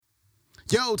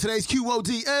Yo, today's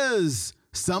QOD is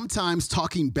sometimes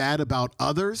talking bad about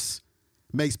others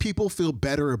makes people feel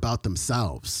better about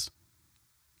themselves.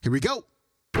 Here we go.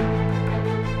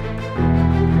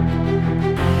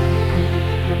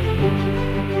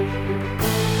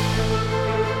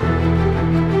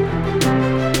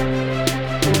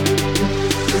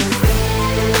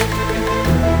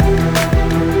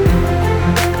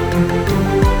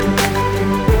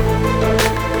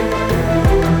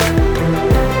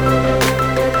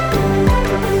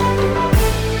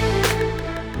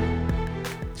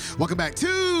 Welcome back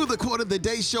to the Quote of the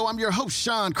Day Show. I'm your host,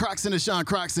 Sean Croxton of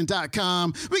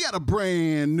SeanCroxton.com. We got a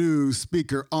brand new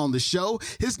speaker on the show.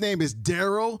 His name is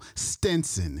Darryll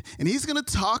Stinson, and he's going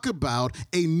to talk about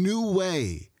a new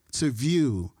way to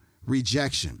view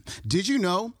rejection. Did you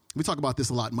know, we talk about this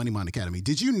a lot in Money Mind Academy,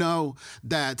 did you know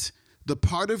that the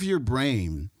part of your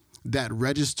brain that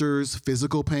registers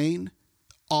physical pain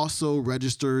also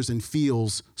registers and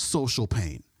feels social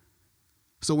pain?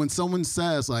 So when someone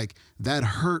says, like, that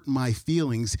hurt my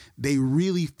feelings, they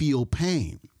really feel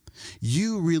pain.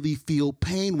 You really feel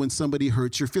pain when somebody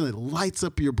hurts your feelings. It lights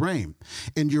up your brain.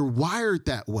 And you're wired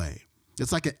that way.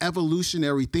 It's like an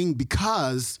evolutionary thing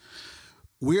because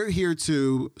we're here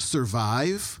to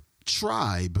survive,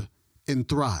 tribe, and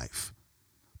thrive.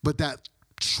 But that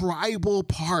tribal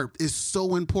part is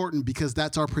so important because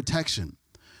that's our protection.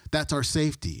 That's our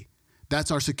safety. That's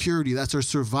our security. That's our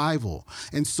survival.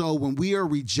 And so when we are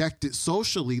rejected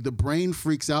socially, the brain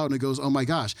freaks out and it goes, oh my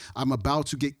gosh, I'm about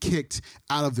to get kicked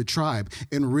out of the tribe.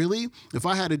 And really, if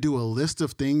I had to do a list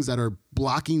of things that are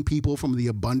blocking people from the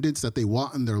abundance that they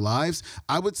want in their lives,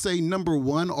 I would say number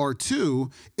 1 or 2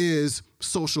 is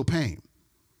social pain.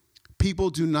 People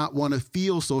do not want to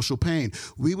feel social pain.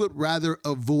 We would rather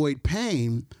avoid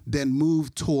pain than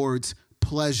move towards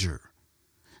pleasure.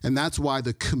 And that's why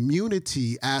the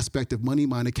community aspect of Money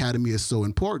Mind Academy is so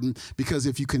important, because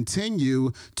if you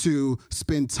continue to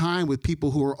spend time with people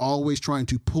who are always trying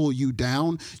to pull you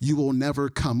down, you will never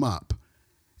come up.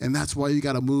 And that's why you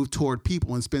got to move toward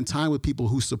people and spend time with people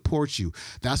who support you.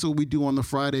 That's what we do on the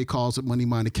Friday calls at Money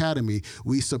Mind Academy.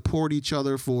 We support each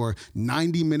other for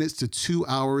 90 minutes to 2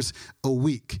 hours a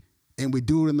week. And we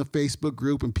do it in the Facebook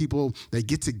group, and people, they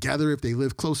get together if they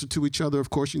live closer to each other.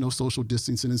 Of course, you know, social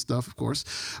distancing and stuff, of course.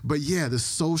 But yeah, the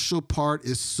social part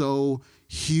is so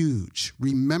huge.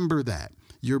 Remember that.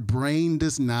 Your brain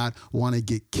does not want to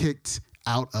get kicked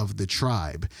out of the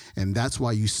tribe. And that's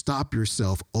why you stop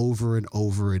yourself over and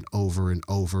over and over and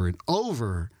over and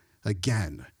over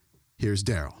again. Here's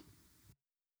Darryll.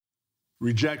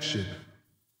 Rejection.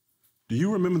 Do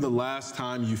you remember the last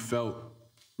time you felt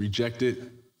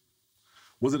rejected?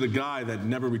 Was it a guy that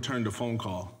never returned a phone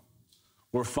call?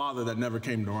 Or a father that never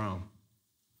came around?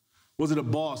 Was it a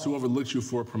boss who overlooked you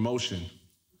for a promotion?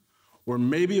 Or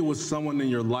maybe it was someone in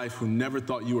your life who never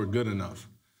thought you were good enough,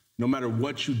 no matter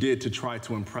what you did to try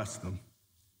to impress them.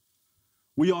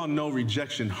 We all know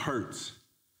rejection hurts.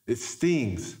 It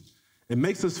stings. It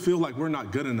makes us feel like we're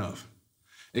not good enough.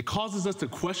 It causes us to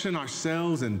question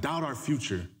ourselves and doubt our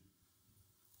future.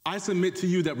 I submit to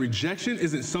you that rejection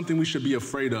isn't something we should be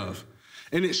afraid of.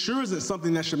 And it sure isn't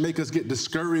something that should make us get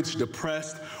discouraged,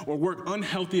 depressed, or work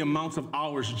unhealthy amounts of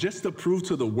hours just to prove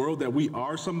to the world that we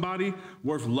are somebody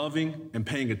worth loving and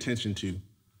paying attention to.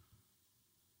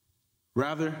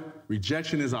 Rather,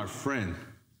 rejection is our friend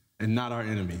and not our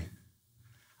enemy.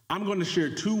 I'm going to share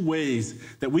 2 ways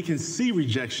that we can see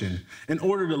rejection in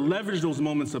order to leverage those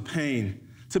moments of pain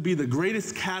to be the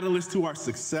greatest catalyst to our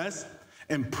success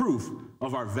and proof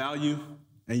of our value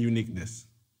and uniqueness.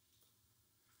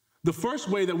 The first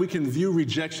way that we can view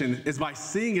rejection is by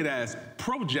seeing it as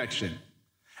projection,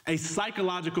 a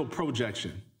psychological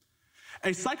projection.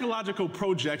 A psychological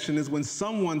projection is when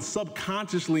someone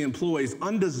subconsciously employs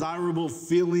undesirable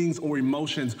feelings or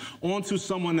emotions onto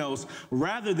someone else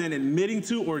rather than admitting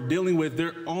to or dealing with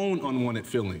their own unwanted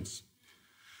feelings.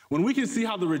 When we can see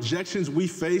how the rejections we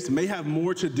face may have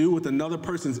more to do with another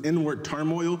person's inward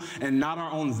turmoil and not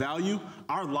our own value,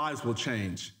 our lives will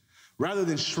change. Rather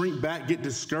than shrink back, get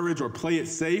discouraged, or play it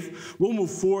safe, we'll move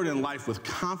forward in life with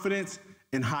confidence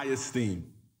and high esteem.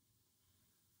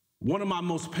 One of my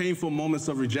most painful moments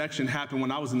of rejection happened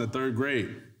when I was in the 3rd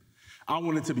grade. I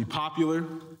wanted to be popular,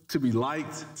 to be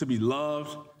liked, to be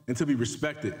loved, and to be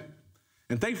respected.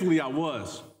 And thankfully, I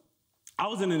was. I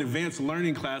was in an advanced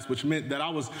learning class, which meant that I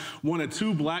was one of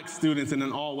 2 black students in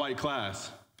an all-white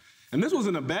class. And this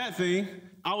wasn't a bad thing.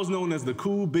 I was known as the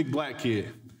cool big black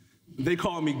kid. They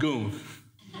called me Goon.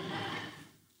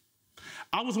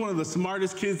 I was one of the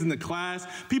smartest kids in the class.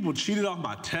 People cheated off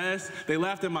my tests. They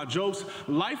laughed at my jokes.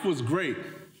 Life was great.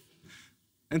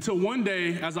 Until one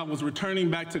day, as I was returning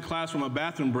back to class from a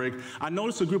bathroom break, I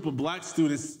noticed a group of black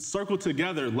students circled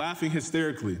together, laughing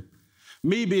hysterically.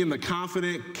 Me being the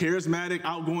confident, charismatic,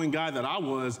 outgoing guy that I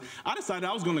was, I decided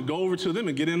I was gonna go over to them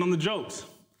and get in on the jokes.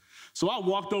 So I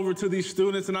walked over to these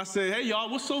students and I said, "Hey y'all,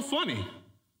 what's so funny?"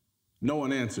 No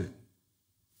one answered.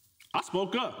 I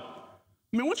spoke up.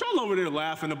 "Man, what y'all over there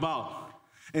laughing about?"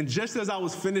 And just as I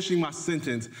was finishing my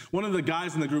sentence, one of the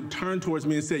guys in the group turned towards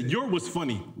me and said, "You're what's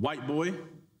funny, white boy."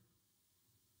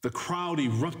 The crowd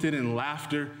erupted in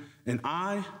laughter, and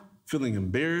I, feeling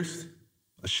embarrassed,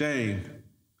 ashamed,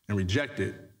 and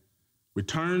rejected,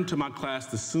 returned to my class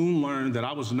to soon learn that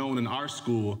I was known in our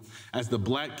school as the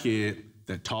black kid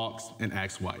that talks and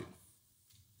acts white.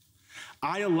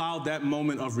 I allowed that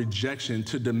moment of rejection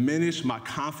to diminish my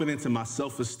confidence and my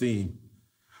self-esteem.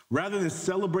 Rather than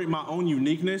celebrate my own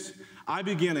uniqueness, I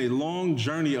began a long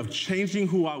journey of changing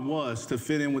who I was to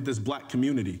fit in with this black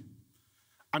community.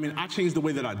 I changed the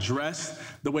way that I dressed,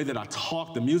 the way that I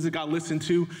talked, the music I listened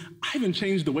to. I even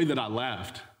changed the way that I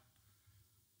laughed.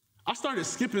 I started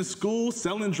skipping school,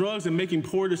 selling drugs, and making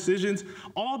poor decisions,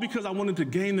 all because I wanted to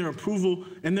gain their approval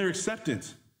and their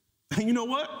acceptance. And you know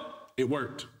what? It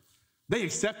worked. They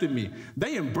accepted me.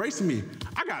 They embraced me.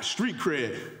 I got street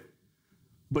cred.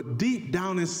 But deep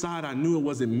down inside, I knew it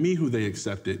wasn't me who they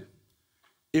accepted.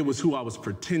 It was who I was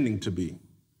pretending to be.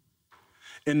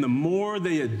 And the more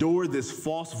they adored this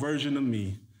false version of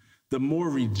me, the more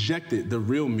rejected the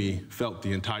real me felt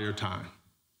the entire time.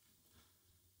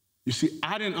 You see,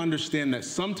 I didn't understand that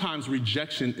sometimes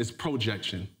rejection is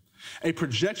projection, a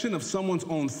projection of someone's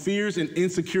own fears and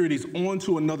insecurities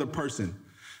onto another person.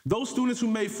 Those students who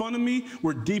made fun of me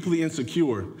were deeply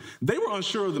insecure. They were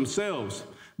unsure of themselves.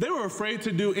 They were afraid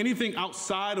to do anything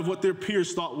outside of what their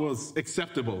peers thought was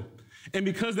acceptable. And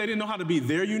because they didn't know how to be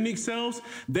their unique selves,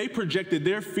 they projected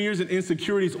their fears and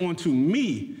insecurities onto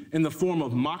me in the form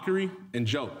of mockery and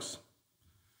jokes.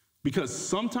 Because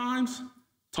sometimes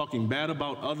talking bad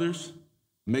about others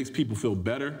makes people feel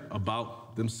better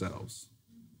about themselves.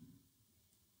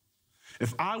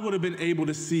 If I would have been able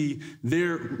to see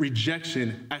their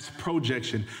rejection as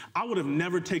projection, I would have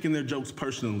never taken their jokes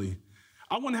personally.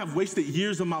 I wouldn't have wasted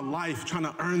years of my life trying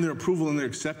to earn their approval and their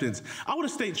acceptance. I would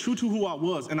have stayed true to who I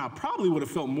was, and I probably would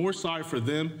have felt more sorry for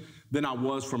them than I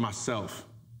was for myself.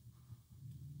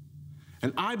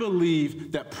 And I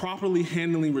believe that properly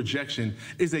handling rejection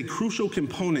is a crucial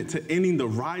component to ending the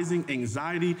rising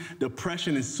anxiety,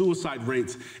 depression, and suicide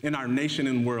rates in our nation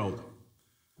and world.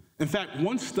 In fact,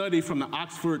 one study from the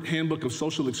Oxford Handbook of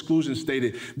Social Exclusion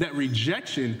stated that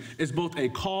rejection is both a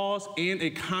cause and a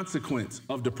consequence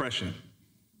of depression.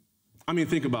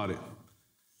 Think about it.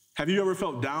 Have you ever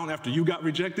felt down after you got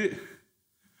rejected?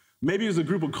 Maybe it was a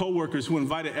group of coworkers who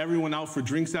invited everyone out for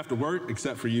drinks after work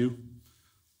except for you.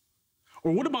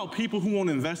 Or what about people who won't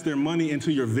invest their money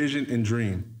into your vision and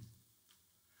dream?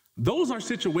 Those are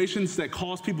situations that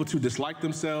cause people to dislike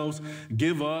themselves,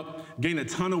 give up, gain a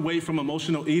ton of weight from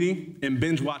emotional eating, and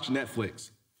binge watch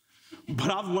Netflix.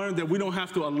 But I've learned that we don't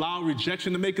have to allow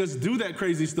rejection to make us do that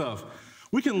crazy stuff.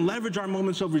 We can leverage our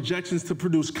moments of rejections to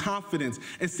produce confidence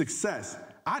and success.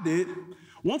 I did.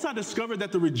 Once I discovered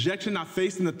that the rejection I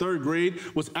faced in the 3rd grade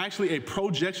was actually a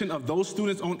projection of those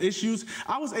students' own issues,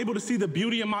 I was able to see the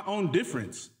beauty in my own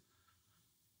difference.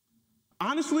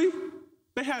 Honestly,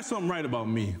 they had something right about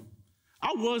me.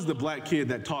 I was the black kid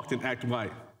that talked and acted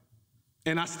white,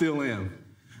 and I still am.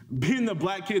 Being the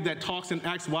black kid that talks and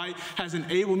acts white has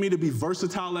enabled me to be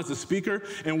versatile as a speaker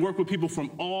and work with people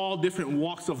from all different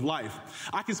walks of life.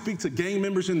 I can speak to gang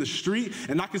members in the street,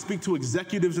 and I can speak to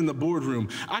executives in the boardroom.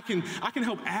 I can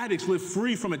help addicts live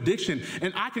free from addiction,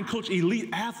 and I can coach elite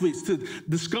athletes to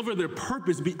discover their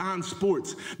purpose beyond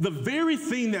sports. The very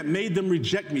thing that made them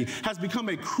reject me has become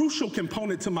a crucial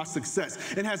component to my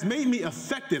success and has made me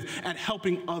effective at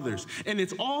helping others. And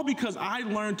it's all because I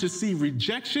learned to see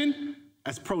rejection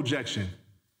as projection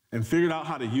and figured out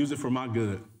how to use it for my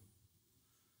good.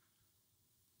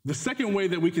 The second way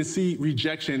that we can see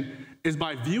rejection is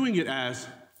by viewing it as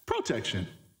protection.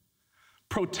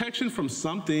 Protection from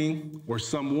something or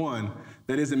someone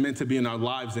that isn't meant to be in our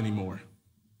lives anymore.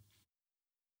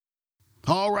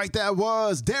 All right, that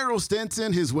was Darryll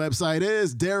Stinson. His website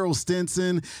is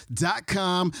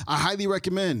darrylstinson.com. I highly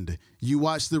recommend you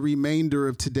watch the remainder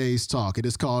of today's talk. It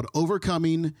is called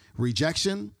Overcoming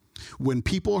Rejection, When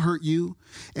People Hurt You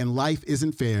and Life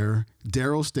Isn't Fair,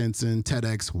 Darryll Stinson,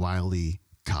 TEDx Wiley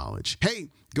college. Hey,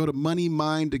 go to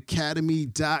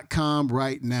moneymindacademy.com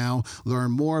right now.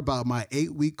 Learn more about my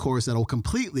 8-week course that'll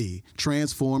completely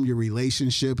transform your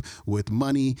relationship with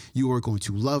money. You are going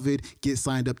to love it. Get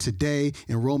signed up today.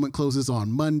 Enrollment closes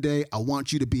on Monday. I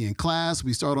want you to be in class.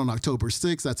 We start on October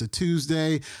 6th. That's a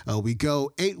Tuesday. We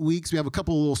go 8 weeks. We have a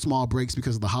couple of little small breaks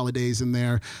because of the holidays in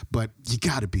there, but you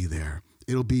got to be there.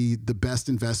 It'll be the best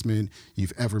investment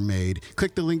you've ever made.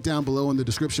 Click the link down below in the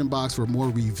description box for more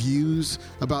reviews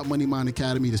about Money Mind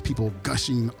Academy. There's people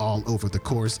gushing all over the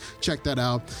course. Check that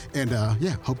out. And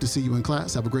hope to see you in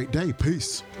class. Have a great day.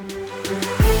 Peace.